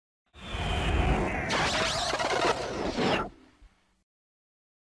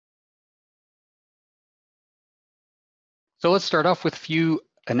So let's start off with a few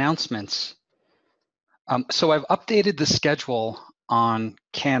announcements. So I've updated the schedule on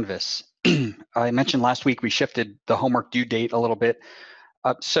Canvas. I mentioned last week we shifted the homework due date a little bit.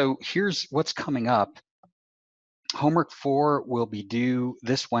 So here's what's coming up. Homework 4 will be due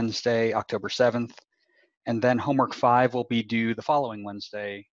this Wednesday, October 7th, and then homework 5 will be due the following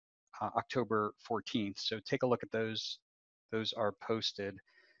Wednesday, October 14th. So take a look at those. Those are posted.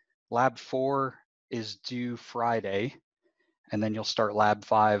 Lab 4 is due Friday, and then you'll start Lab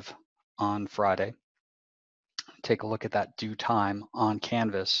 5 on Friday. Take a look at that due time on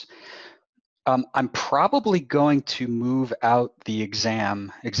Canvas. I'm probably going to move out the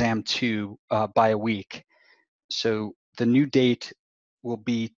exam 2, by a week. So the new date will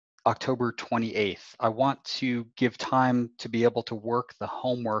be October 28th. I want to give time to be able to work the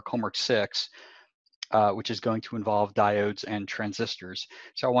homework 6, which is going to involve diodes and transistors.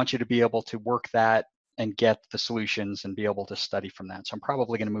 So I want you to be able to work that and get the solutions and be able to study from that. So I'm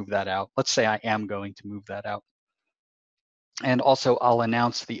probably going to move that out. Let's say I am going to move that out. And also I'll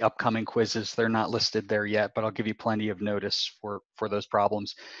announce the upcoming quizzes. They're not listed there yet, but I'll give you plenty of notice for those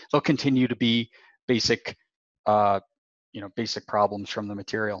problems. They'll continue to be basic, basic problems from the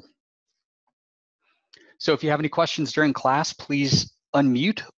material. So if you have any questions during class, please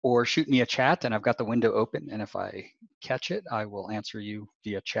unmute or shoot me a chat, and I've got the window open, and if I catch it, I will answer you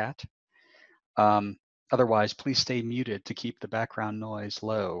via chat. Otherwise, please stay muted to keep the background noise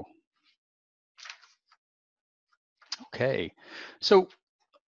low. Okay, so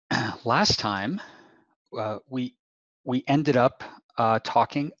last time we ended up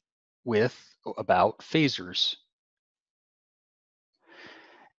talking about phasors.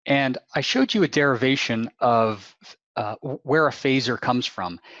 And I showed you a derivation of where a phasor comes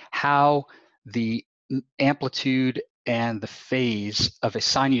from, how the amplitude and the phase of a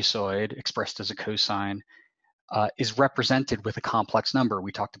sinusoid expressed as a cosine is represented with a complex number.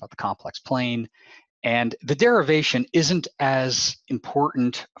 We talked about the complex plane, and the derivation isn't as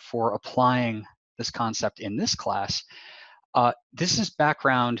important for applying this concept in this class. This is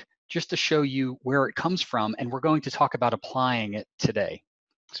background just to show you where it comes from, and we're going to talk about applying it today.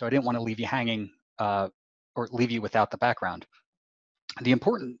 So I didn't want to leave you hanging or leave you without the background. The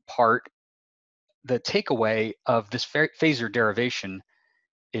important part, the takeaway of this phasor derivation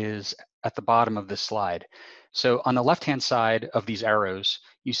is at the bottom of this slide. So on the left-hand side of these arrows,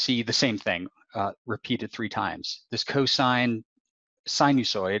 you see the same thing repeated 3 times. This cosine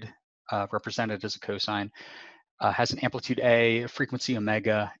sinusoid, represented as a cosine, has an amplitude A, a frequency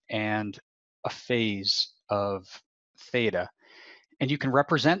omega, and a phase of theta. And you can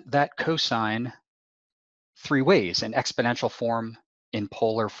represent that cosine 3 ways: in exponential form, in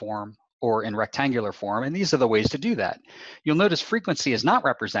polar form, or in rectangular form. And these are the ways to do that. You'll notice frequency is not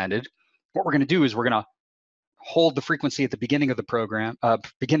represented. What we're going to do is we're going to hold the frequency at the beginning of the program,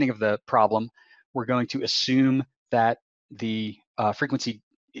 beginning of the problem. We're going to assume that the frequency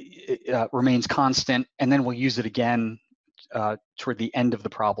remains constant, and then we'll use it again toward the end of the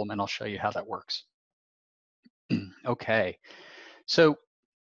problem, and I'll show you how that works. Okay, so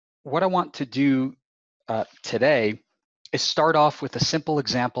what I want to do today is start off with a simple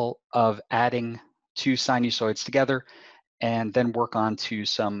example of adding 2 sinusoids together, and then work on to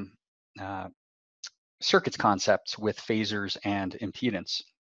some circuits concepts with phasors and impedance.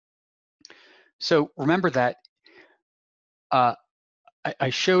 So remember that I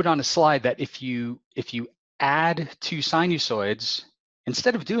showed on a slide that if you add 2 sinusoids,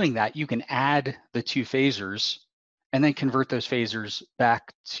 instead of doing that, you can add the 2 phasors and then convert those phasors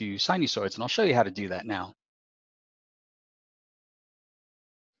back to sinusoids. And I'll show you how to do that now.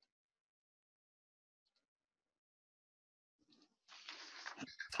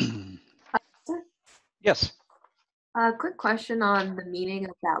 Yes. Quick question on the meaning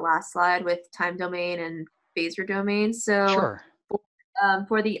of that last slide with time domain and phasor domain. So Sure.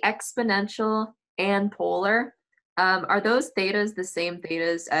 For the exponential and polar, are those thetas the same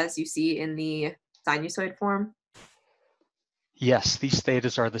thetas as you see in the sinusoid form? Yes, these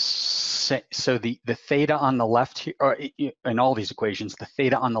thetas are the same. So the theta on the left here, or in all these equations, the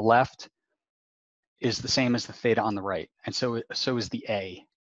theta on the left is the same as the theta on the right, and so is the A.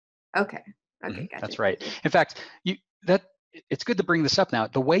 Okay. Okay, gotcha. That's right. In fact, it's good to bring this up now.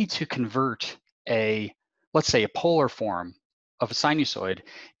 The way to convert let's say a polar form of a sinusoid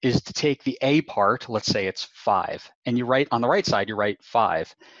is to take the A part, let's say it's 5, and you write on the right side, you write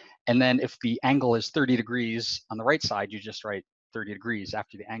 5. And then if the angle is 30 degrees on the right side, you just write 30 degrees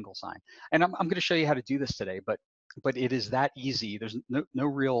after the angle sign. And I'm going to show you how to do this today, but it is that easy. There's no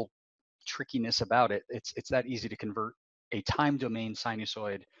real trickiness about it. It's that easy to convert a time domain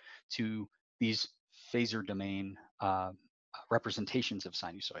sinusoid to these phasor domain representations of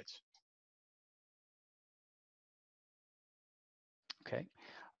sinusoids. Okay,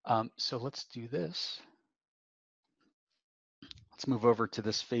 so let's do this. Let's move over to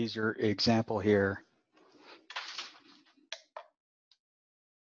this Phasor example here.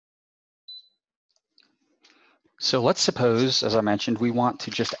 So let's suppose, as I mentioned, we want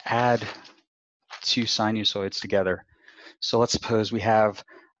to just add two sinusoids together. So let's suppose we have,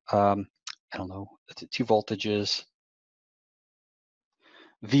 I don't know, two voltages,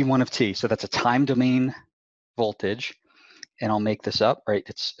 V1 of t. So that's a time domain voltage. And I'll make this up, right?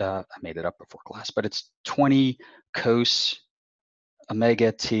 It's I made it up before class, but it's 20 cos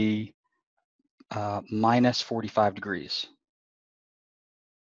omega t minus 45 degrees.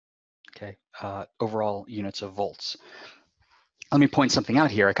 Okay, overall units of volts. Let me point something out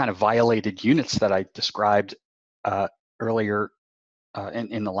here. I kind of violated units that I described earlier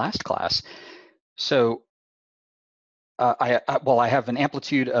in the last class. So I have an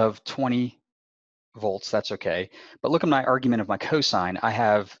amplitude of 20 volts, that's okay. But look at my argument of my cosine. I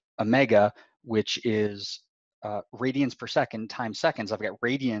have omega, which is radians per second times seconds. I've got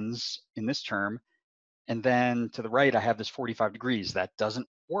radians in this term. And then to the right, I have this 45 degrees. That doesn't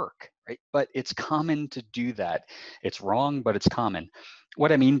work, right? But it's common to do that. It's wrong, but it's common.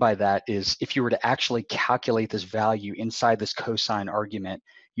 What I mean by that is if you were to actually calculate this value inside this cosine argument,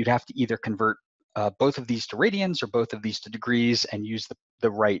 you'd have to either convert both of these to radians or both of these to degrees and use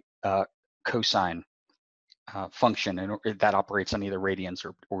the right cosine function, and that operates on either radians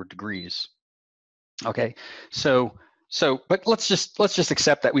or degrees. Okay, but let's just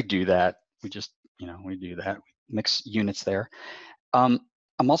accept that we do that. We just we do that. We mix units there. I'm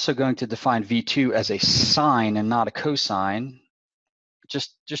also going to define V2 as a sine and not a cosine,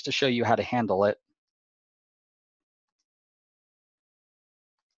 just to show you how to handle it.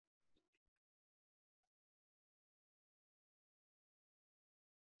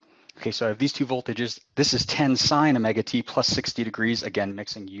 Okay, so I have these two voltages. This is 10 sine omega t plus 60 degrees, again,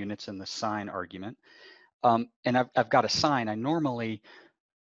 mixing units in the sine argument. And I've got a sine. I normally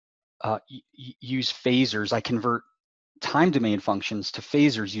use phasors. I convert time domain functions to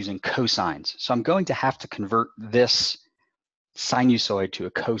phasors using cosines. So I'm going to have to convert this sinusoid to a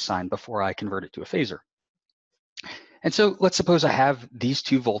cosine before I convert it to a phasor. And so let's suppose I have these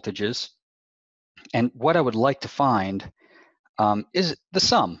two voltages, and what I would like to find is the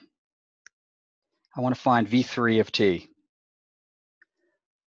sum. I want to find V3 of t,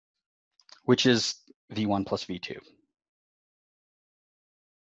 which is V1 plus V2.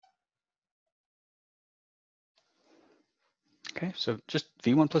 Okay, so just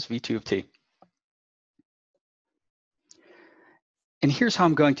V1 plus V2 of t. And here's how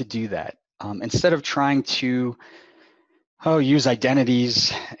I'm going to do that. Instead of trying to use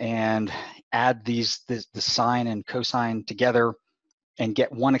identities and add the sine and cosine together and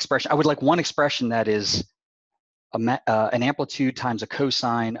get one expression, I would like one expression that is an amplitude times a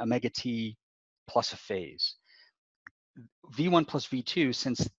cosine omega t plus a phase. V1 plus V2,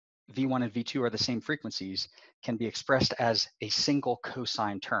 since V1 and V2 are the same frequencies, can be expressed as a single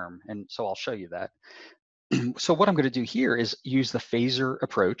cosine term. And so I'll show you that. So what I'm going to do here is use the phasor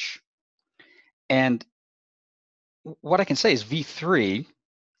approach. And what I can say is V3.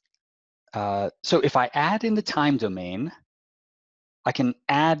 So if I add in the time domain, I can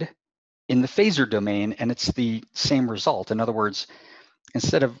add in the phasor domain, and it's the same result. In other words,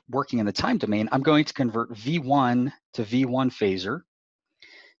 instead of working in the time domain, I'm going to convert V1 to V1 phasor.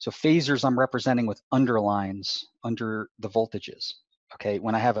 So phasors I'm representing with underlines under the voltages. Okay,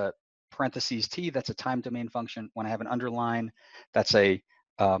 when I have a parentheses t, that's a time domain function. When I have an underline, that's a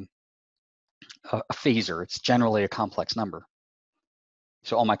phasor. It's generally a complex number.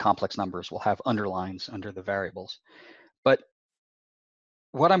 So all my complex numbers will have underlines under the variables. But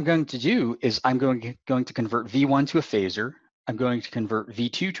what I'm going to do is I'm going to convert V1 to a phasor. I'm going to convert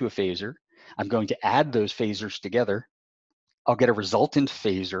V2 to a phasor. I'm going to add those phasors together. I'll get a resultant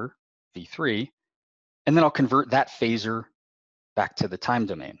phasor, V3, and then I'll convert that phasor back to the time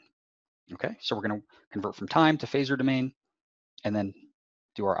domain. Okay, so we're going to convert from time to phasor domain, and then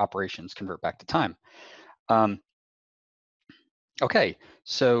do our operations, convert back to time. Okay,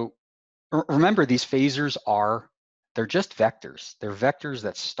 so remember, these phasors they're just vectors. They're vectors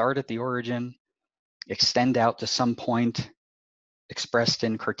that start at the origin, extend out to some point, expressed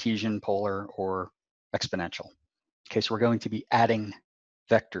in Cartesian, polar, or exponential. Okay, so we're going to be adding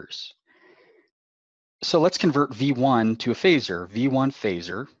vectors. So let's convert V1 to a phasor. V1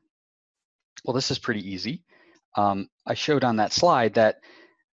 phasor. Well, this is pretty easy. I showed on that slide that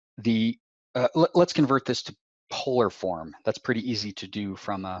let's convert this to polar form. That's pretty easy to do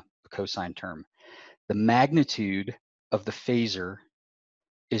from a cosine term. The magnitude of the phasor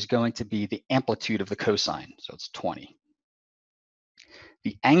is going to be the amplitude of the cosine, so it's 20.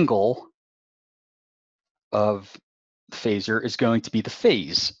 The angle of the phasor is going to be the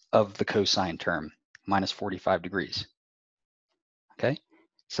phase of the cosine term, minus 45 degrees. Okay,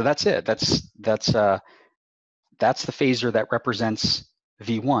 so that's it. That's the phasor that represents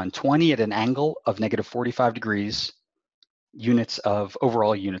V1, 20 at an angle of negative 45 degrees,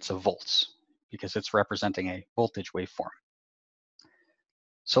 overall units of volts, because it's representing a voltage waveform.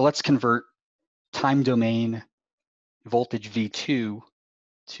 So let's convert time domain voltage V2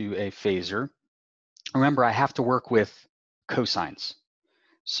 to a phasor. Remember, I have to work with cosines.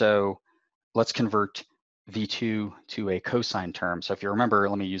 So let's convert V2 to a cosine term. So if you remember,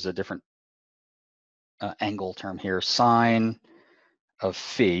 let me use a different angle term here. Sine of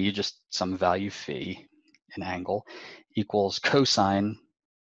phi, just some value phi, an angle, equals cosine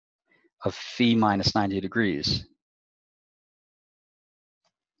of phi minus 90 degrees.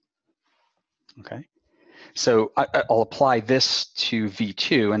 Okay, so I'll apply this to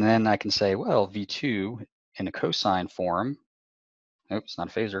V2, and then I can say, well, V2 in a cosine form, nope, it's not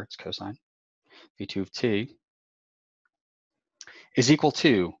a phasor, it's cosine, V2 of t is equal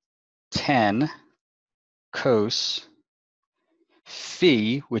to 10 cos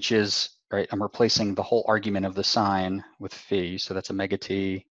phi, which is, right, I'm replacing the whole argument of the sine with phi, so that's omega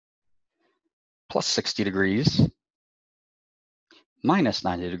t plus 60 degrees minus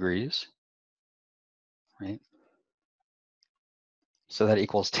 90 degrees, right? So that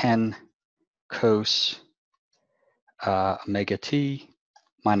equals 10 cos omega t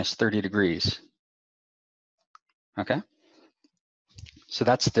minus 30 degrees. Okay, so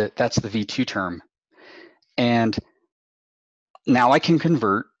that's the V2 term, and now I can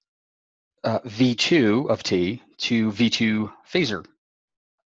convert V2 of t to V2 phasor.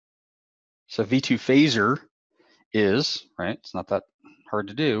 So V2 phasor is, right, it's not that hard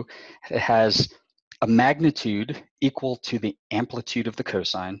to do. It has a magnitude equal to the amplitude of the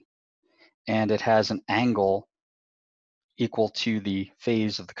cosine, and it has an angle equal to the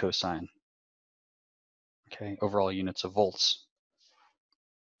phase of the cosine. Okay, overall units of volts.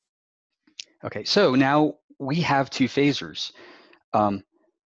 Okay, so now we have two phasors.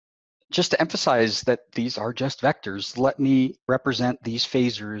 Just to emphasize that these are just vectors, let me represent these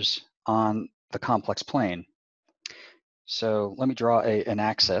phasors on the complex plane. So let me draw an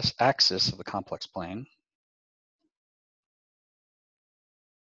axis of the complex plane.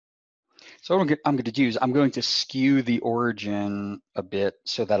 So what I'm going to do is I'm going to skew the origin a bit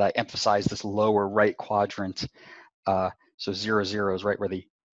so that I emphasize this lower right quadrant. So 0, 0 is right where the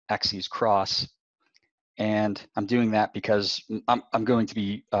axes cross. And I'm doing that because I'm going to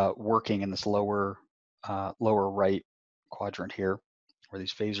be working in this lower right quadrant here where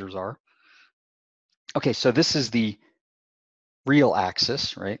these phasors are. Okay, so this is the real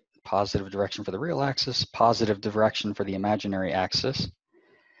axis, right? Positive direction for the real axis, positive direction for the imaginary axis.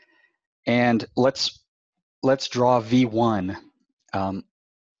 And let's draw V1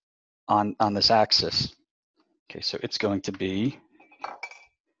 on this axis. Okay, so it's going to be,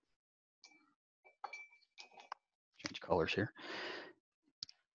 change colors here,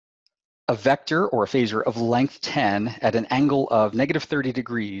 a vector or a phasor of length 10 at an angle of negative 30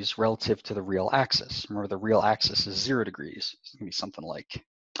 degrees relative to the real axis. Remember, the real axis is 0 degrees. It's going to be something like,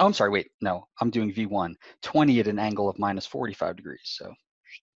 oh, I'm sorry, wait, no, I'm doing V1, 20 at an angle of minus 45 degrees. So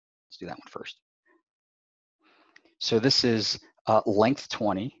let's do that one first. So this is length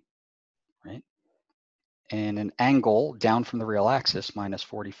 20, right? And an angle down from the real axis, minus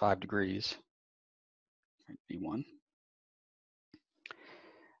 45 degrees, right, V1.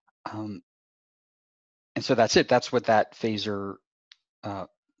 And so that's it. That's what that phasor,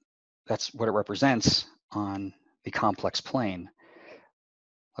 that's what it represents on the complex plane.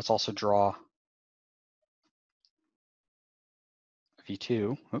 Let's also draw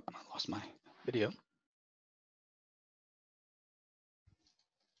V2. Oop, I lost my video.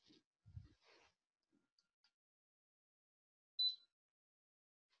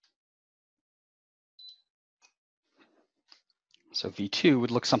 So V2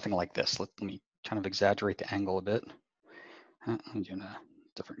 would look something like this. Let me kind of exaggerate the angle a bit. I'm doing a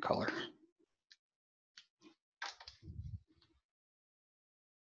different color.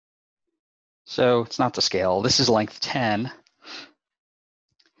 So it's not to scale. This is length 10,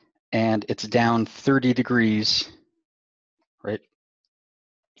 and it's down 30 degrees, right,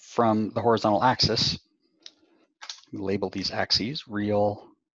 from the horizontal axis. We label these axes, real,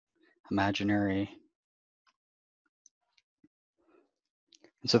 imaginary.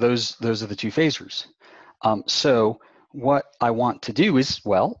 And so those are the two phasors. So what I want to do is,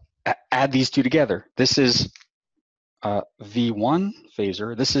 well, add these two together. This is V1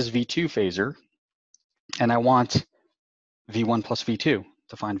 phasor. This is V2 phasor. And I want V1 plus V2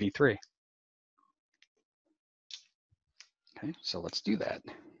 to find V3. Okay, so let's do that.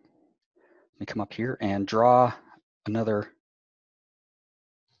 Let me come up here and draw another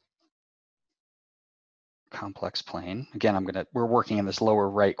complex plane. Again, we're working in this lower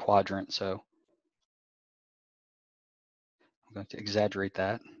right quadrant, so I'm going to exaggerate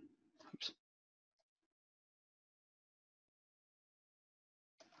that. Oops.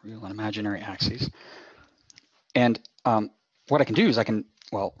 Real and imaginary axes. And what I can do is I can,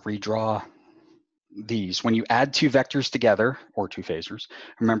 well, redraw these. When you add two vectors together, or two phasors,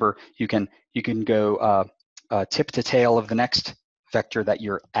 remember you can go tip to tail of the next vector that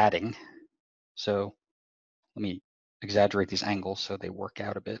you're adding. So let me exaggerate these angles so they work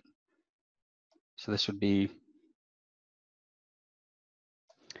out a bit. So this would be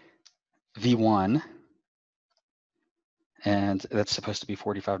V1, and that's supposed to be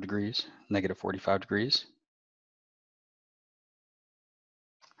 45 degrees, negative 45 degrees.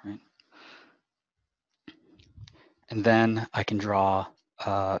 Right. And then I can draw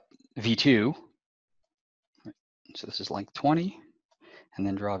V2. So this is length 20, and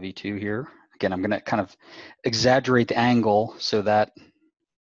then draw V2 here. Again, I'm going to kind of exaggerate the angle so that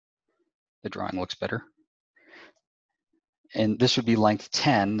the drawing looks better. And this would be length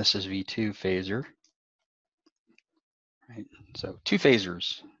 10. This is V2 phasor. Right. So two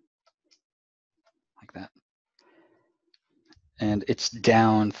phasors like that. And it's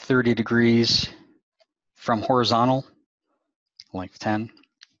down 30 degrees from horizontal, length 10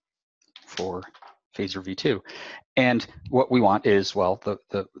 for phasor V2. And what we want is, well,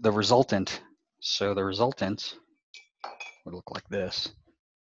 the resultant. So the resultant would look like this.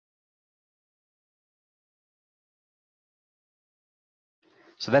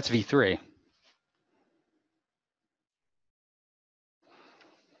 So that's V3.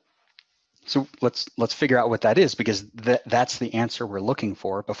 So let's figure out what that is, because that's the answer we're looking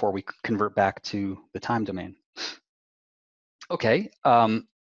for before we convert back to the time domain. Okay,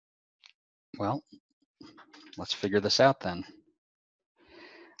 well, let's figure this out then.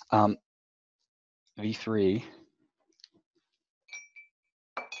 V3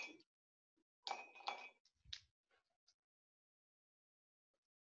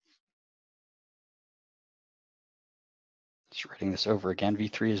 just writing this over again.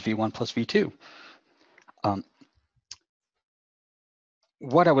 V3 is V1 plus V2.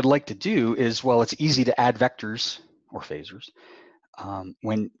 What I would like to do is, well, it's easy to add vectors or phasors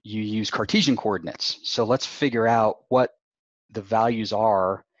when you use Cartesian coordinates. So let's figure out what the values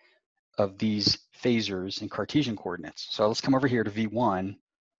are of these phasors in Cartesian coordinates. So let's come over here to V1.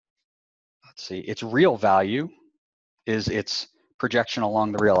 Let's see, its real value is its projection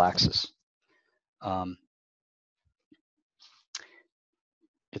along the real axis.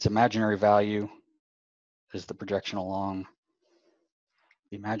 Its imaginary value is the projection along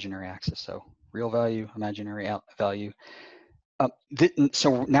the imaginary axis. So real value, imaginary value.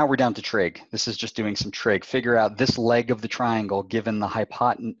 So now we're down to trig. This is just doing some trig. Figure out this leg of the triangle given the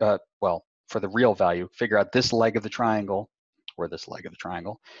hypotenuse, well, for the real value, figure out this leg of the triangle, or this leg of the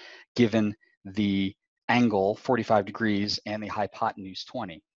triangle, given the angle 45 degrees and the hypotenuse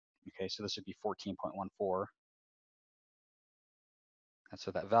 20. Okay, so this would be 14.14. That's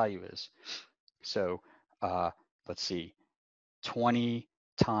what that value is. So let's see, 20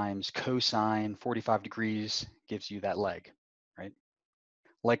 times cosine 45 degrees gives you that leg, right?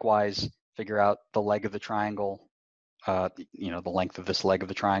 Likewise, figure out the leg of the triangle, the length of this leg of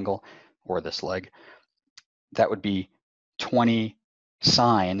the triangle, or this leg. That would be 20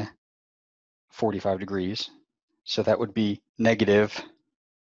 sine 45 degrees. So that would be negative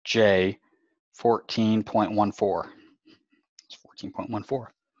J 14.14. It's 14.14.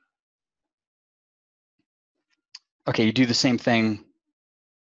 Okay, you do the same thing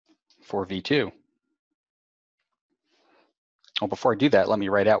for V2. Well, before I do that, let me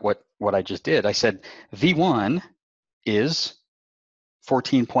write out what I just did. I said V1 is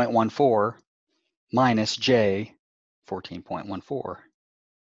 14.14 minus J 14.14.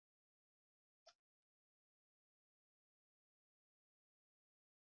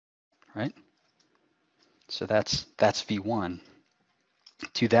 Right? So that's V1.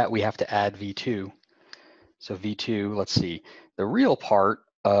 To that, we have to add V2. So V2, let's see. The real part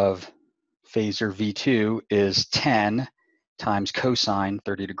of phasor V2 is 10 times cosine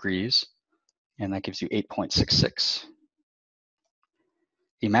 30 degrees, and that gives you 8.66.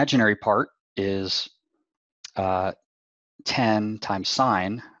 The imaginary part is 10 times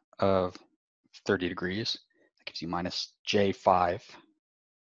sine of 30 degrees. That gives you minus J5.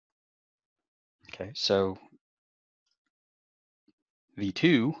 Okay, so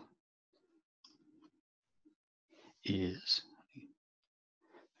V2 is,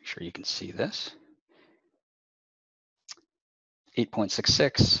 make sure you can see this,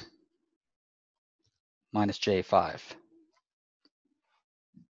 8.66 minus J5.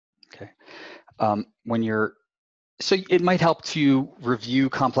 Okay. When you're, so it might help to review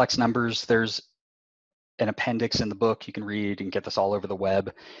complex numbers. There's an appendix in the book you can read and get this all over the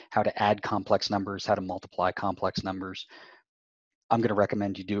web, how to add complex numbers, how to multiply complex numbers. I'm going to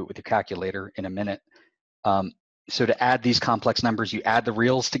recommend you do it with your calculator in a minute. So to add these complex numbers, you add the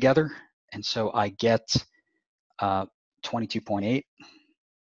reals together. And so I get 22.8.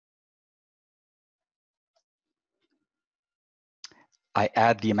 I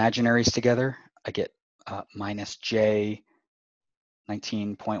add the imaginaries together. I get minus J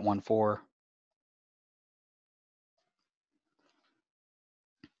 19.14.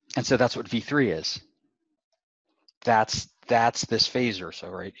 And so that's what V3 is. That's this phasor. So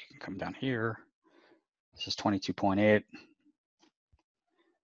right, you can come down here. This is 22.8.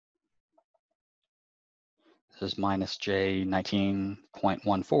 This is minus J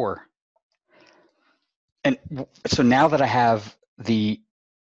 19.14. And so now that I have the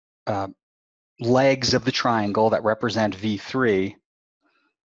legs of the triangle that represent V3,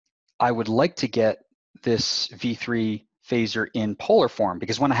 I would like to get this V3 phasor in polar form,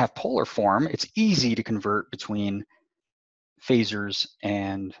 because when I have polar form, it's easy to convert between phasors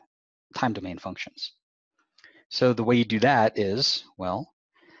and time domain functions. So the way you do that is, well,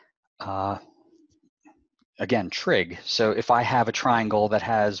 again, trig. So if I have a triangle that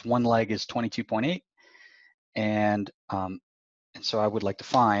has one leg is 22.8, and so I would like to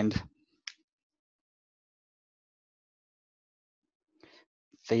find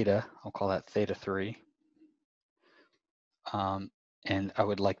theta, I'll call that theta 3. And I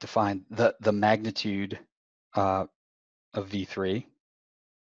would like to find the magnitude of V3.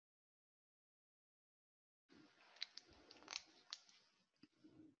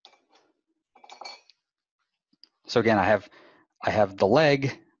 So again, I have the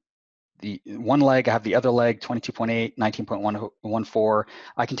leg, the one leg, I have the other leg, 22.8, 19.14.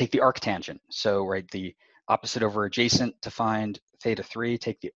 I can take the arctangent. So right, the opposite over adjacent to find theta 3,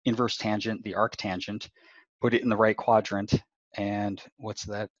 take the inverse tangent, the arctangent, put it in the right quadrant, and what's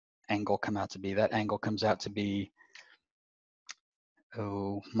that angle come out to be? That angle comes out to be,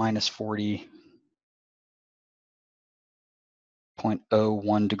 minus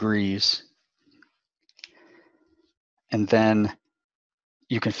 40.01 degrees. And then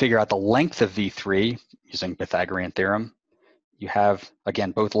you can figure out the length of V3 using Pythagorean theorem. You have,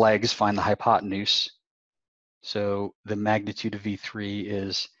 again, both legs, find the hypotenuse. So the magnitude of V3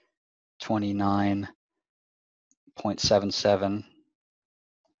 is 29.77.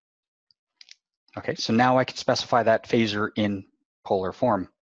 Okay, so now I can specify that phasor in polar form.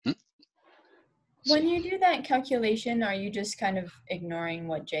 When you do that calculation, are you just kind of ignoring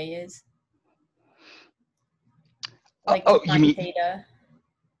what J is? Like you mean theta?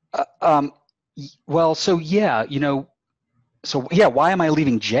 well, so yeah, so yeah, why am I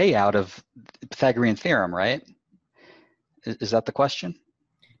leaving J out of Pythagorean theorem, right? Is that the question?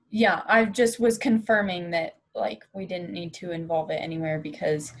 Yeah, I just was confirming that like we didn't need to involve it anywhere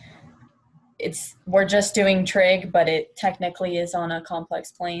because we're just doing trig, but it technically is on a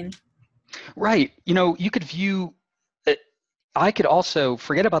complex plane. Right. You could view it. I could also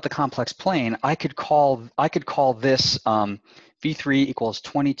forget about the complex plane. I could call this V3 equals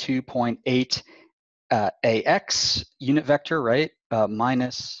 22.8 AX unit vector, right?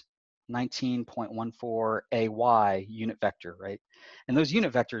 Minus 19.14 AY unit vector, right? And those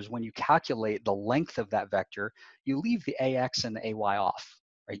unit vectors, when you calculate the length of that vector, you leave the AX and the AY off,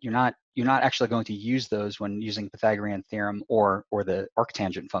 right? You're not actually going to use those when using Pythagorean theorem or the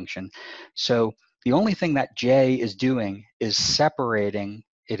arctangent function. So the only thing that J is doing is separating,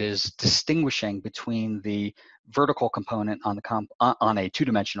 it is distinguishing between the vertical component on a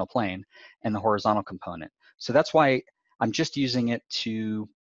two-dimensional plane and the horizontal component. So that's why I'm just using it to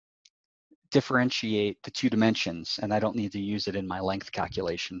differentiate the two dimensions, and I don't need to use it in my length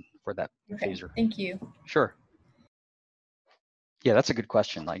calculation for that phasor. Thank you. Sure. Yeah, that's a good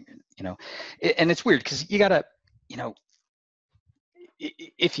question. Like, and it's weird because you gotta,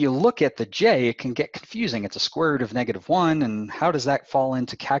 if you look at the J, it can get confusing. It's a square root of -1, and how does that fall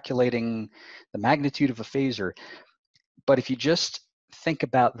into calculating the magnitude of a phasor? But if you just think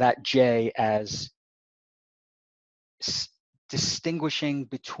about that J as distinguishing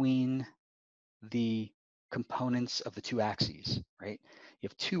between the components of the two axes, right? You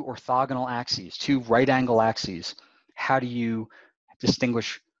have two orthogonal axes, two right angle axes. How do you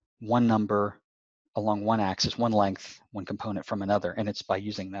distinguish one number along one axis, one length, one component from another, and it's by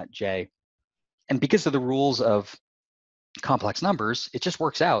using that J. And because of the rules of complex numbers, it just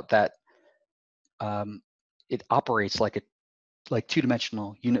works out that it operates like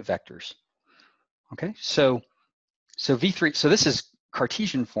two-dimensional unit vectors. Okay, so V3, so this is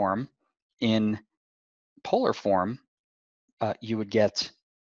Cartesian form. In polar form, you would get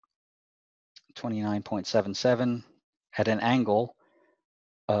 29.77 at an angle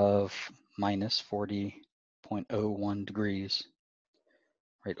of minus 40.01 degrees,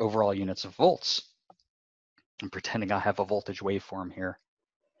 right? Overall units of volts. I'm pretending I have a voltage waveform here.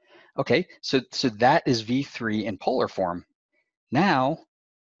 Okay, so that is V3 in polar form. Now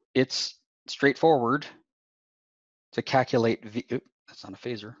it's straightforward to calculate that's not a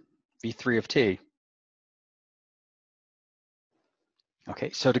phasor, V3 of t.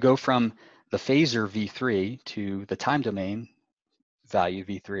 Okay, so to go from the phasor V3 to the time domain value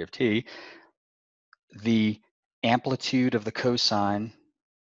V3 of t, the amplitude of the cosine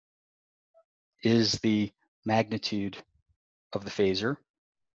is the magnitude of the phasor.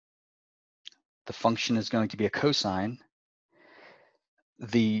 The function is going to be a cosine.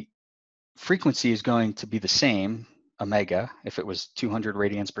 The frequency is going to be the same, omega. If it was 200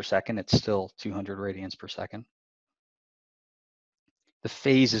 radians per second, it's still 200 radians per second. The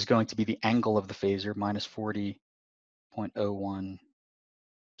phase is going to be the angle of the phasor, minus 40.01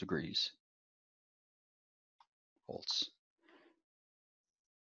 degrees, volts.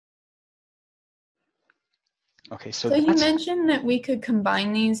 Okay, so you that's, mentioned that we could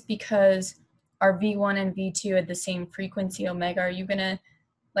combine these because our V1 and V2 had the same frequency omega. Are you gonna,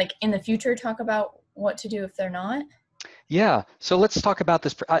 like, in the future talk about what to do if they're not? yeah, so let's talk about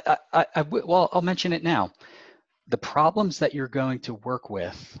this. Well, I'll mention it now. The problems that you're going to work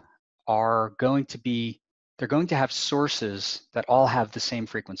with are going to be, they're going to have sources that all have the same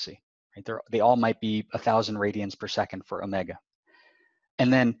frequency, right? They all might be 1,000 radians per second for omega.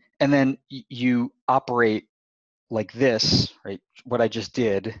 And then you operate like this, right? What I just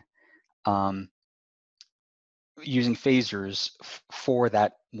did, using phasors for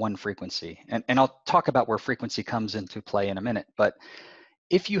that one frequency. And I'll talk about where frequency comes into play in a minute. But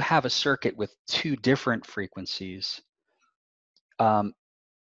if you have a circuit with two different frequencies,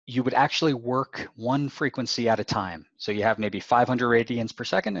 you would actually work one frequency at a time. So you have maybe 500 radians per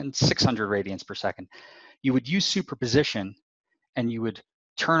second and 600 radians per second. You would use superposition, and you would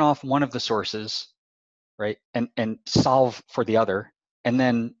turn off one of the sources, right, and solve for the other, and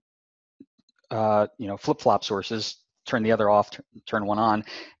then flip-flop sources, turn the other off, turn one on,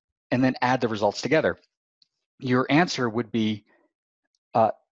 and then add the results together. Your answer would be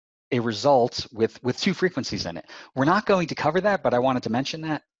a result with two frequencies in it. We're not going to cover that, but I wanted to mention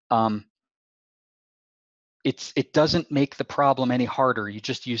that. It doesn't make the problem any harder. You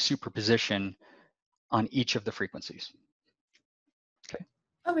just use superposition on each of the frequencies. Okay.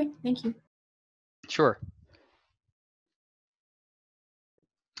 Okay, thank you. Sure.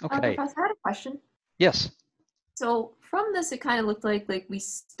 Okay. Professor, I had a question. Yes. So from this, it kind of looked like we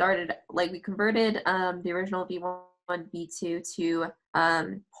started, like we converted the original V1, V2 to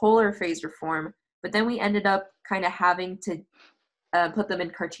polar phasor form, but then we ended up kind of having to put them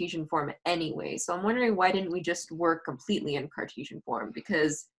in Cartesian form anyway. So I'm wondering, why didn't we just work completely in Cartesian form?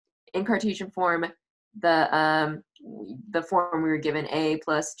 Because in Cartesian form, the form we were given, A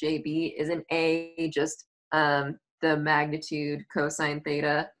plus JB, isn't A just the magnitude cosine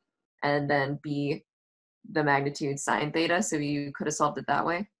theta, and then B the magnitude sine theta? So you could have solved it that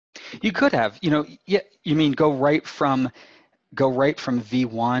way. You could have, yeah, you mean go right from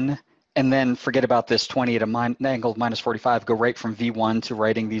V1 and then forget about this 20 at an angle of minus 45, go right from V1 to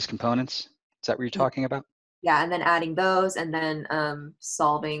writing these components? Is that what you're talking about? Yeah, and then adding those, and then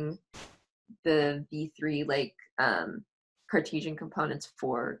solving the V3 Cartesian components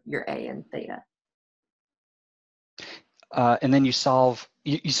for your A and theta. And then you solve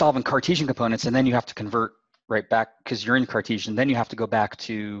in Cartesian components, and then you have to convert right back, because you're in Cartesian, then you have to go back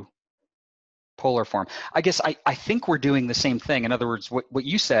to polar form. I guess I think we're doing the same thing. In other words, what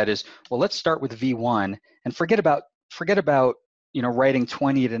you said is, well, let's start with V1 and forget about writing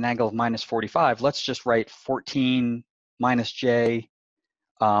 20 at an angle of minus 45. Let's just write 14 minus J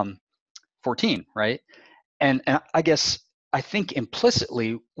 14, right? And I think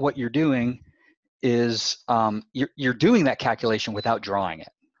implicitly what you're doing is you're doing that calculation without drawing it,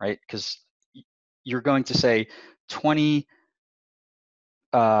 right? Because you're going to say 20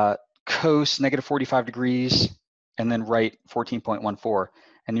 cos negative 45 degrees, and then write 14.14,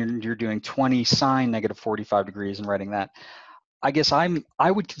 and you're doing 20 sine negative 45 degrees and writing that. I guess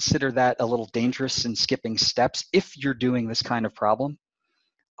I would consider that a little dangerous in skipping steps if you're doing this kind of problem.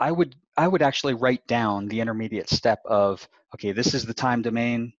 I would actually write down the intermediate step of, okay, this is the time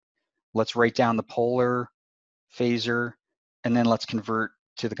domain. Let's write down the polar, phasor, and then let's convert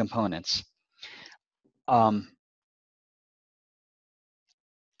to the components. All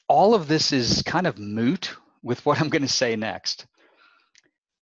of this is kind of moot with what I'm going to say next.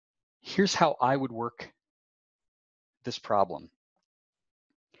 Here's how I would work this problem.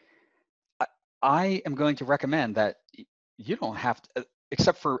 I am going to recommend that you don't have to,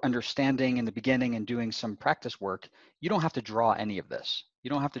 except for understanding in the beginning and doing some practice work, you don't have to draw any of this. You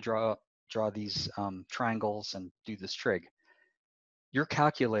don't have to draw these triangles and do this trig. Your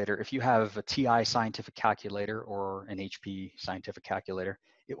calculator, if you have a TI scientific calculator or an HP scientific calculator,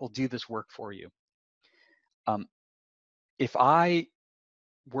 it will do this work for you. If I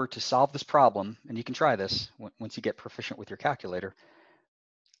were to solve this problem, and you can try this once you get proficient with your calculator,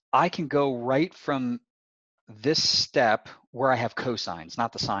 I can go right from this step where I have cosines,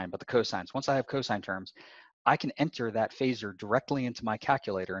 not the sine, but the cosines. Once I have cosine terms, I can enter that phasor directly into my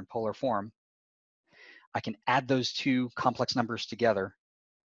calculator in polar form. I can add those two complex numbers together,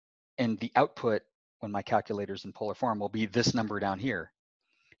 and the output when my calculator is in polar form will be this number down here.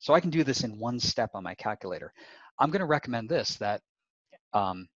 So I can do this in one step on my calculator. I'm going to recommend this, that,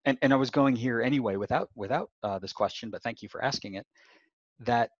 and I was going here anyway without this question, but thank you for asking it,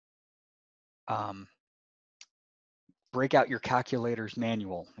 that break out your calculator's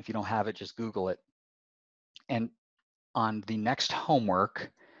manual. If you don't have it, just Google it. And on the next homework,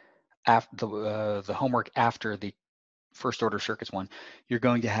 after the homework after the first order circuits one, you're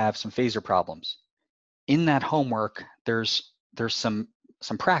going to have some phasor problems. In that homework, there's some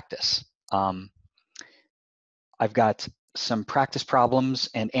practice. I've got some practice problems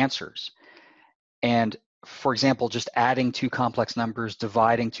and answers. And for example, just adding two complex numbers,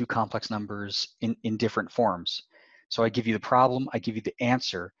 dividing two complex numbers in different forms. So I give you the problem, I give you the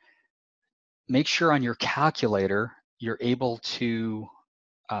answer. Make sure on your calculator, you're able to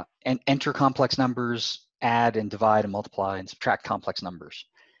enter complex numbers, add and divide and multiply and subtract complex numbers.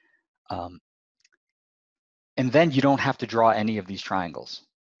 And then you don't have to draw any of these triangles.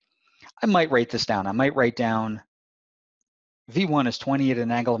 I might write this down. I might write down V1 is 20 at an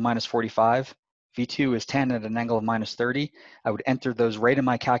angle of minus 45. V2 is 10 at an angle of minus 30. I would enter those right in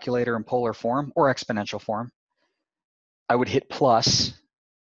my calculator in polar form or exponential form. I would hit plus.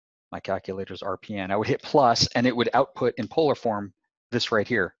 My calculator's RPN. I would hit plus, and it would output in polar form this right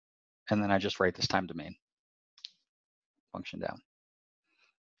here. And then I just write this time domain function down.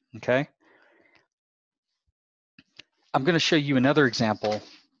 Okay. I'm going to show you another example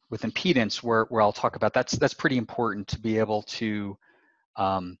with impedance where I'll talk about that's pretty important to be able to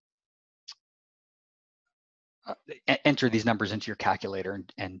enter these numbers into your calculator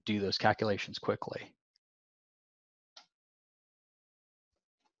and do those calculations quickly.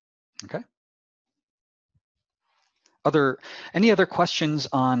 Okay. Any other questions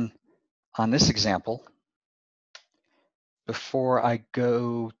on this example before I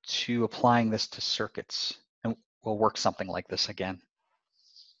go to applying this to circuits? And we'll work something like this again.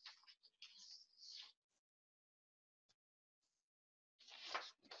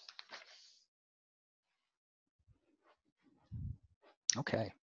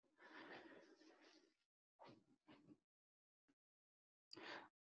 Okay.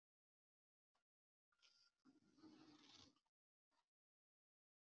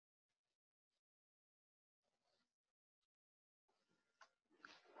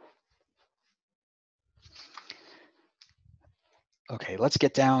 Okay, let's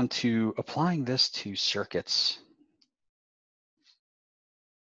get down to applying this to circuits.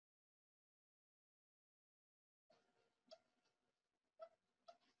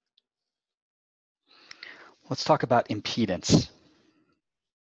 Let's talk about impedance.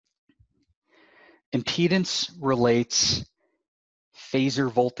 Impedance relates phasor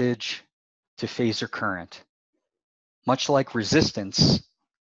voltage to phasor current, much like resistance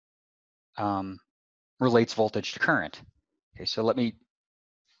relates voltage to current. Okay, so let me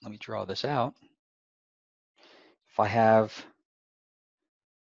draw this out. If I have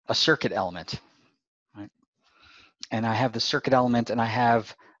a circuit element, right, and I have the circuit element, and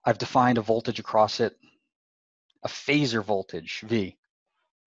I've defined a voltage across it, a phasor voltage V,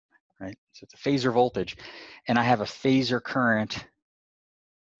 right? So it's a phasor voltage, and I have a phasor current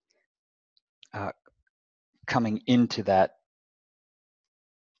coming into that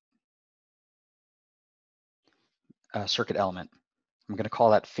circuit element. I'm going to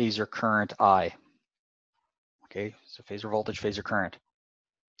call that phasor current I. Okay, so phasor voltage, phasor current.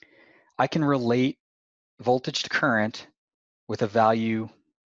 I can relate voltage to current with a value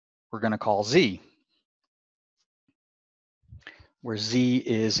we're going to call Z. where Z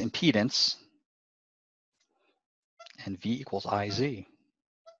is impedance, and V equals IZ.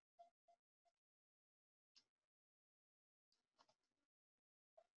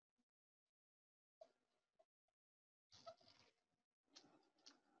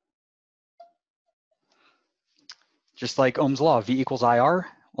 Just like Ohm's law, V equals IR.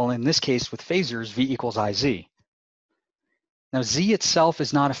 Well, in this case with phasors, V equals IZ. Now, Z itself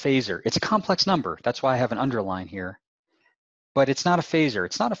is not a phasor. It's a complex number. That's why I have an underline here. But it's not a phasor.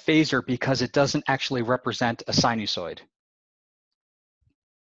 It's not a phasor because it doesn't actually represent a sinusoid.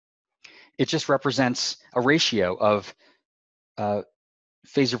 It just represents a ratio of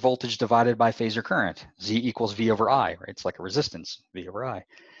phasor voltage divided by phasor current. Z equals V over I, right? It's like a resistance, V over I.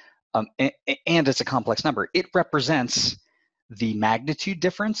 And it's a complex number. It represents the magnitude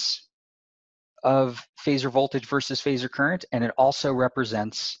difference of phasor voltage versus phasor current, and it also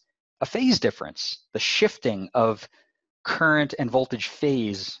represents a phase difference, the shifting of current and voltage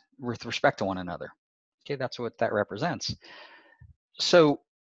phase with respect to one another. Okay, that's what that represents. So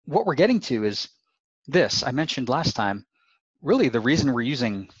what we're getting to is this. I mentioned last time, really the reason we're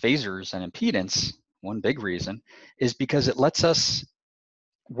using phasors and impedance, one big reason, is because it lets us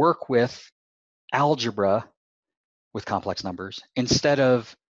work with algebra with complex numbers instead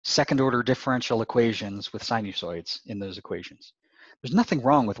of second order differential equations with sinusoids in those equations. There's nothing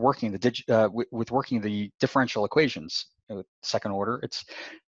wrong with working the differential equations with second order.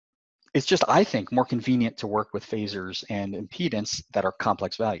 It's just, I think, more convenient to work with phasors and impedance that are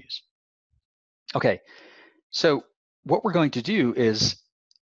complex values. Okay, so what we're going to do is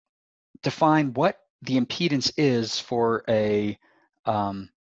define what the impedance is for an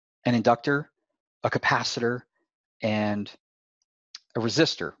inductor, a capacitor, and a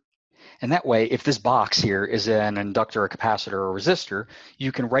resistor. And that way, if this box here is an inductor, a capacitor, or a resistor,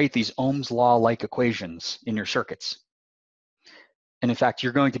 you can write these Ohm's law-like equations in your circuits. And in fact,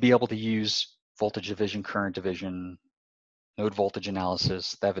 you're going to be able to use voltage division, current division, node voltage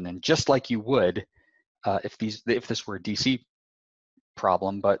analysis, Thevenin, just like you would if this were a DC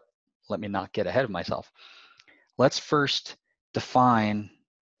problem, but let me not get ahead of myself. Let's first define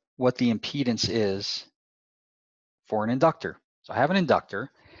what the impedance is for an inductor. So I have an inductor,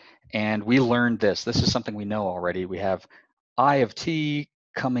 and we learned this. This is something we know already. We have I of t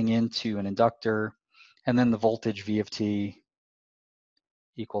coming into an inductor, and then the voltage V of t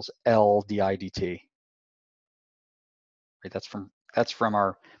equals L di dt. Right, that's from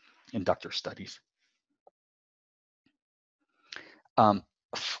our inductor studies.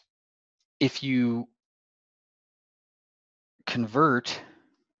 If you convert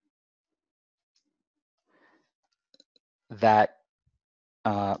that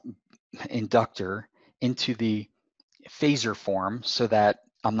inductor into the phasor form so that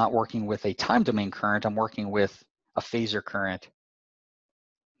I'm not working with a time domain current, I'm working with a phasor current.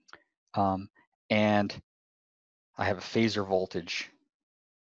 And I have a phasor voltage,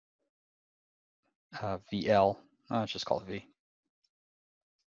 VL, let's just call it V,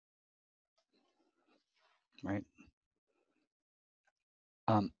 right?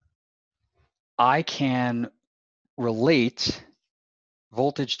 I can relate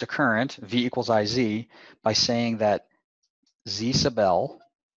voltage to current, V equals IZ, by saying that Z sub L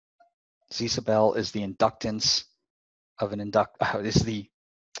is the inductance of an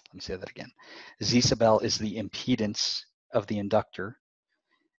let me say that again. Z sub L is the impedance of the inductor.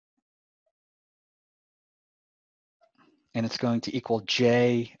 And it's going to equal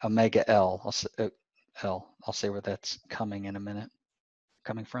J omega L. I'll say where that's coming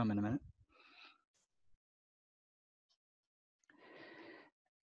from in a minute.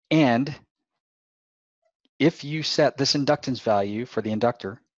 And if you set this inductance value for the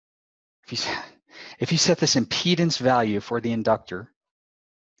inductor, if you set this impedance value for the inductor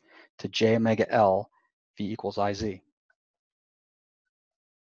to J omega L, V equals IZ.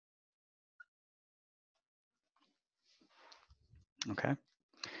 Okay.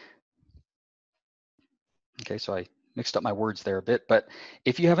 Okay, so I mixed up my words there a bit, but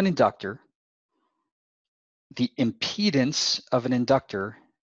if you have an inductor, the impedance of an inductor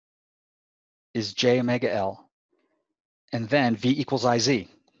is J omega L, and then V equals IZ.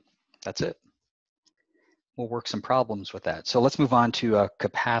 That's it. We'll work some problems with that. So let's move on to a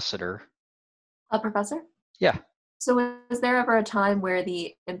capacitor. Professor? Yeah. So is there ever a time where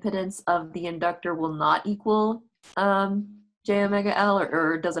the impedance of the inductor will not equal J omega L,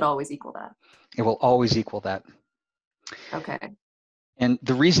 or does it always equal that? It will always equal that. Okay. And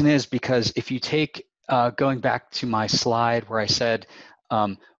the reason is because if you take, going back to my slide where I said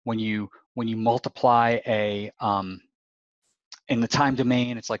when you multiply a in the time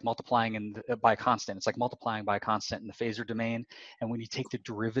domain, it's like multiplying by a constant. It's like multiplying by a constant in the phasor domain. And when you take the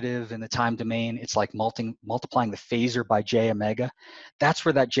derivative in the time domain, it's like multiplying the phasor by j omega. That's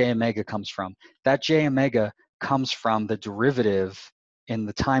where that j omega comes from. That j omega comes from the derivative in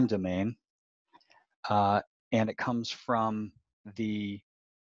the time domain, and it comes from the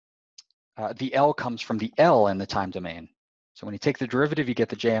L comes from the L in the time domain. So when you take the derivative, you get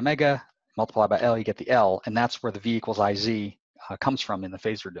the j omega, multiply by L, you get the L, and that's where the V equals IZ comes from in the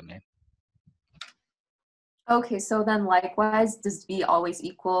phasor domain. Okay, so then likewise, does V always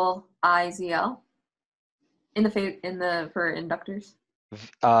equal IZL for inductors?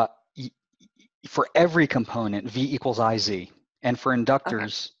 For every component, V equals IZ, and for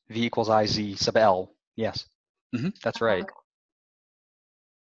inductors, okay, V equals IZ sub L. Yes, that's right. Okay.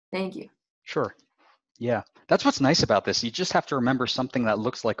 Thank you. Sure. Yeah, that's what's nice about this. You just have to remember something that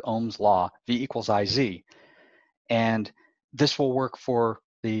looks like Ohm's law, V equals IZ. And this will work for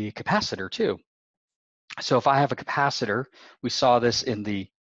the capacitor too. So if I have a capacitor, we saw this in the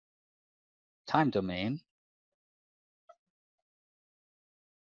time domain.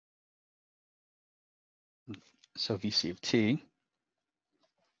 So VC of t.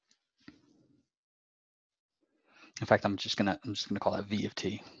 In fact, I'm just gonna call that V of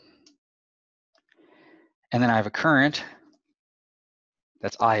t. And then I have a current,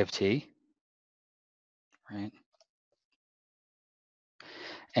 that's I of t, right?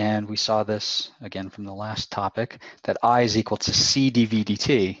 And we saw this, again, from the last topic, that I is equal to C dV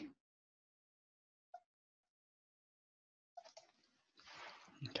dt.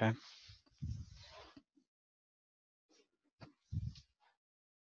 Okay.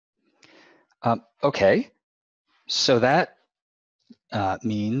 Okay, so that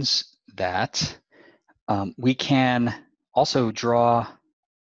means that we can also draw,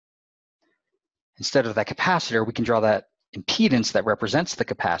 instead of that capacitor, we can draw that impedance that represents the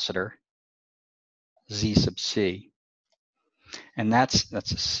capacitor, Z sub C. And that's a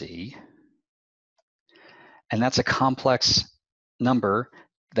C. And that's a complex number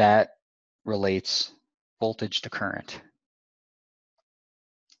that relates voltage to current.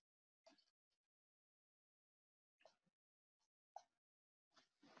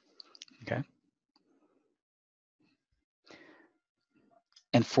 Okay.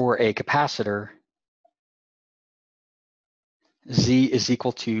 And for a capacitor, Z is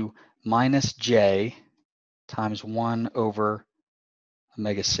equal to minus J times 1 over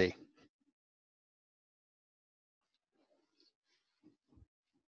omega C.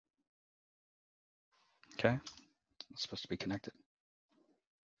 Okay, it's supposed to be connected.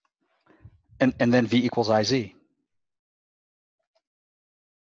 And then V equals IZ.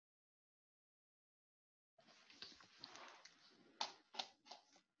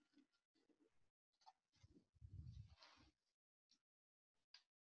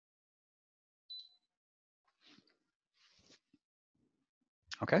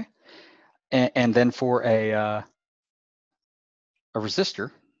 Okay, and then for a resistor,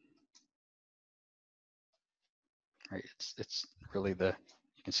 right? It's really you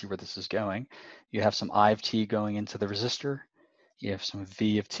can see where this is going. You have some I of t going into the resistor. You have some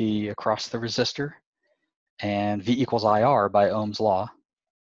V of t across the resistor, and V equals IR by Ohm's law.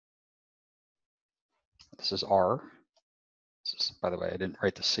 This is R. This is, by the way, I didn't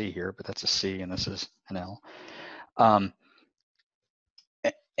write the C here, but that's a C, and this is an L.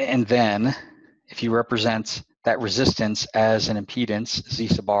 And then, if you represent that resistance as an impedance, Z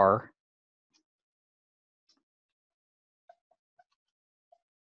sub R,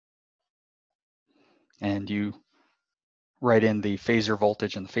 and you write in the phasor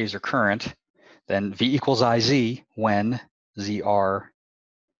voltage and the phasor current, then V equals IZ when ZR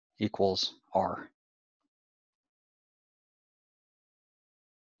equals R.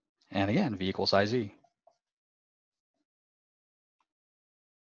 And again, V equals IZ.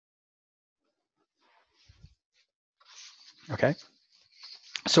 Okay,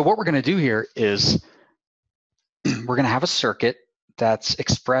 so what we're going to do here is we're going to have a circuit that's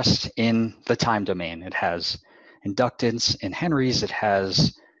expressed in the time domain. It has inductance in henries, it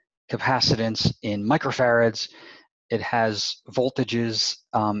has capacitance in microfarads, it has voltages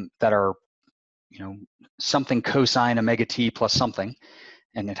that are, something cosine omega t plus something,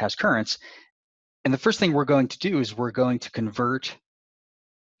 and it has currents. And the first thing we're going to do is we're going to convert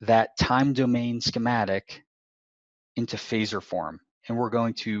that time domain schematic into phasor form. And we're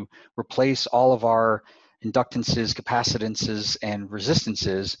going to replace all of our inductances, capacitances, and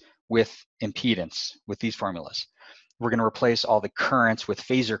resistances with impedance, with these formulas. We're going to replace all the currents with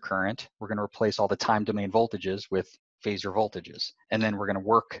phasor current. We're going to replace all the time domain voltages with phasor voltages. And then we're going to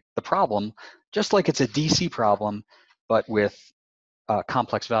work the problem just like it's a DC problem, but with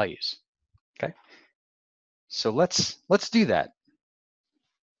complex values. Okay, so let's do that.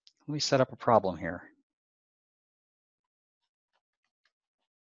 Let me set up a problem here.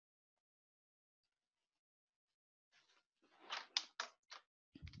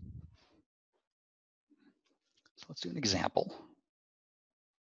 So let's do an example.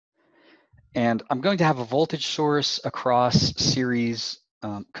 And I'm going to have a voltage source across series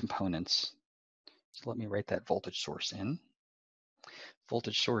components. So let me write that voltage source in.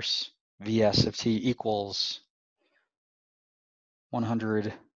 Voltage source Vs of t equals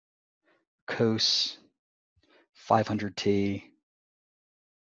 100 cos 500t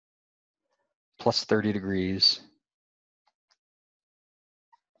plus 30 degrees.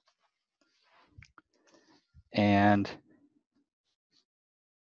 And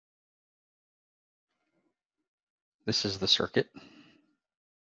this is the circuit.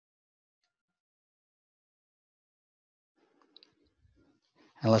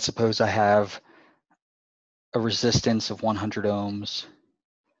 And let's suppose I have a resistance of 100 ohms.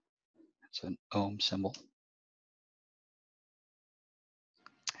 It's an ohm symbol.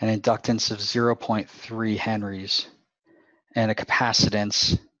 An inductance of 0.3 henries and a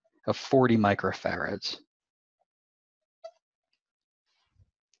capacitance of 40 microfarads.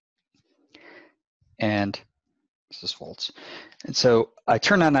 And this is volts. And so I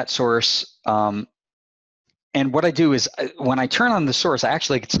turn on that source. And what I do is when I turn on the source, I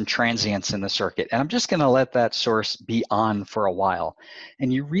actually get some transients in the circuit. And I'm just going to let that source be on for a while.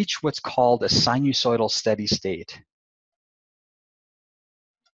 And you reach what's called a sinusoidal steady state.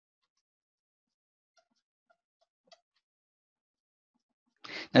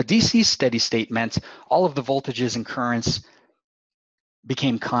 Now, DC steady state meant all of the voltages and currents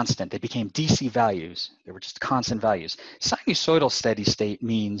became constant. They became DC values. They were just constant values. Sinusoidal steady state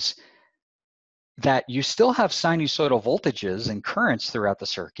means that you still have sinusoidal voltages and currents throughout the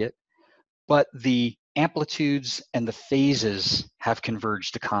circuit, but the amplitudes and the phases have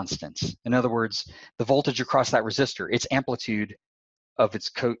converged to constants. In other words, the voltage across that resistor, its amplitude of its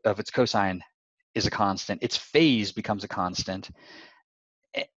cosine is a constant. Its phase becomes a constant.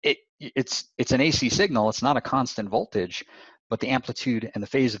 It's an AC signal. It's not a constant voltage, but the amplitude and the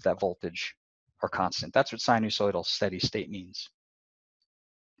phase of that voltage are constant. That's what sinusoidal steady state means.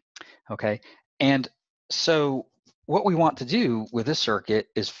 Okay, and so what we want to do with this circuit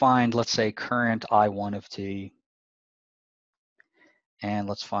is find, let's say, current I1 of t, and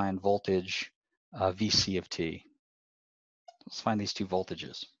let's find voltage Vc of t. Let's find these two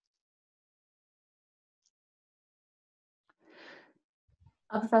voltages.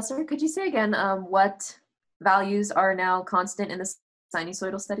 Professor, could you say again what values are now constant in the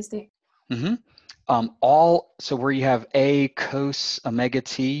sinusoidal steady state? Mm-hmm. So where you have a cos omega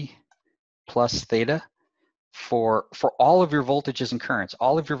t plus theta, for all of your voltages and currents,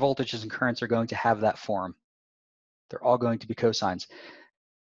 all of your voltages and currents are going to have that form. They're all going to be cosines.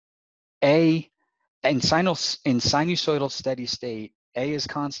 A in sinusoidal steady state, A is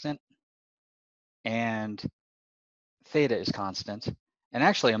constant and theta is constant. And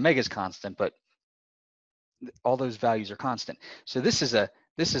actually omega is constant, but all those values are constant. So this is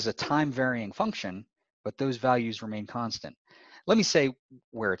a time varying function, but those values remain constant. Let me say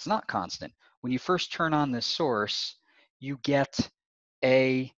where it's not constant. When you first turn on this source, you get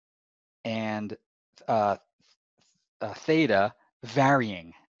A and theta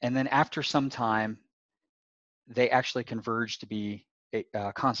varying. And then after some time, they actually converge to be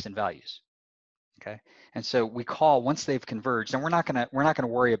constant values. Okay, and so we call, once they've converged, and we're not gonna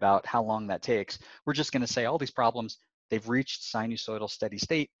worry about how long that takes. We're just gonna say all these problems, they've reached sinusoidal steady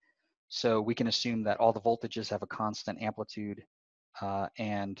state, so we can assume that all the voltages have a constant amplitude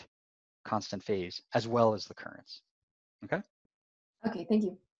and constant phase, as well as the currents. Okay. Okay, thank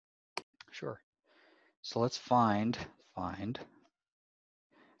you. Sure. So let's find I1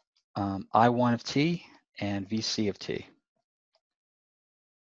 of t and Vc of t.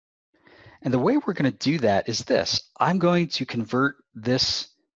 And the way we're going to do that is this. I'm going to convert this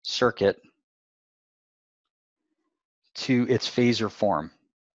circuit to its phasor form.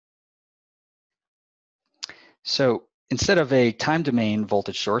 So instead of a time domain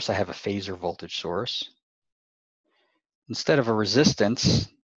voltage source, I have a phasor voltage source. Instead of a resistance,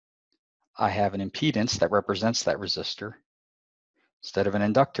 I have an impedance that represents that resistor. Instead of an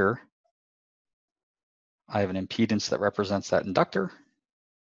inductor, I have an impedance that represents that inductor.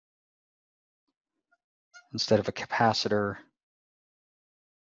 Instead of a capacitor,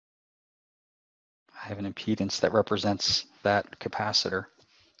 I have an impedance that represents that capacitor.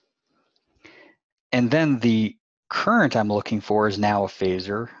 And then the current I'm looking for is now a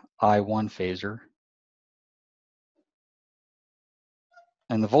phasor, I1 phasor.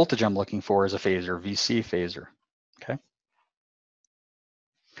 And the voltage I'm looking for is a phasor, VC phasor, okay?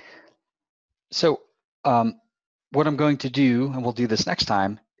 So what I'm going to do, and we'll do this next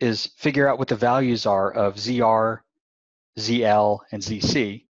time, is figure out what the values are of ZR, ZL, and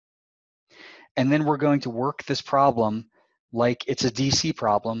ZC. And then we're going to work this problem like it's a DC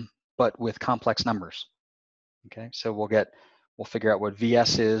problem, but with complex numbers. Okay, so we'll figure out what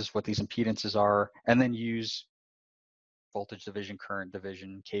VS is, what these impedances are, and then use voltage division, current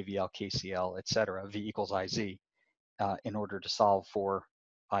division, KVL, KCL, et cetera, V equals IZ, in order to solve for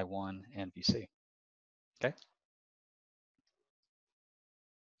I1 and VC. Okay.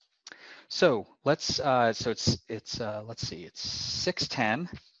 So let's let's see, it's 6:10.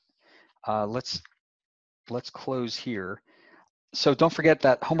 Let's close here. So don't forget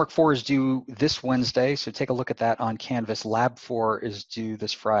that homework 4 is due this Wednesday. So take a look at that on Canvas. Lab 4 is due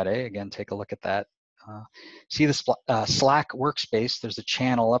this Friday. Again, take a look at that. See the Slack workspace. There's a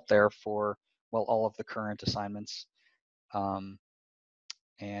channel up there for, well, all of the current assignments. And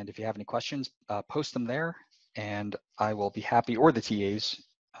if you have any questions, post them there, and I will be happy, or the TAs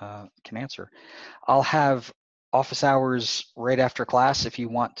can answer. I'll have office hours right after class if you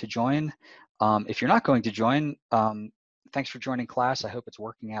want to join. If you're not going to join, thanks for joining class. I hope it's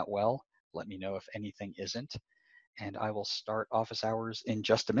working out well. Let me know if anything isn't. And I will start office hours in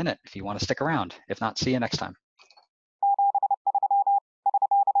just a minute if you want to stick around. If not, see you next time.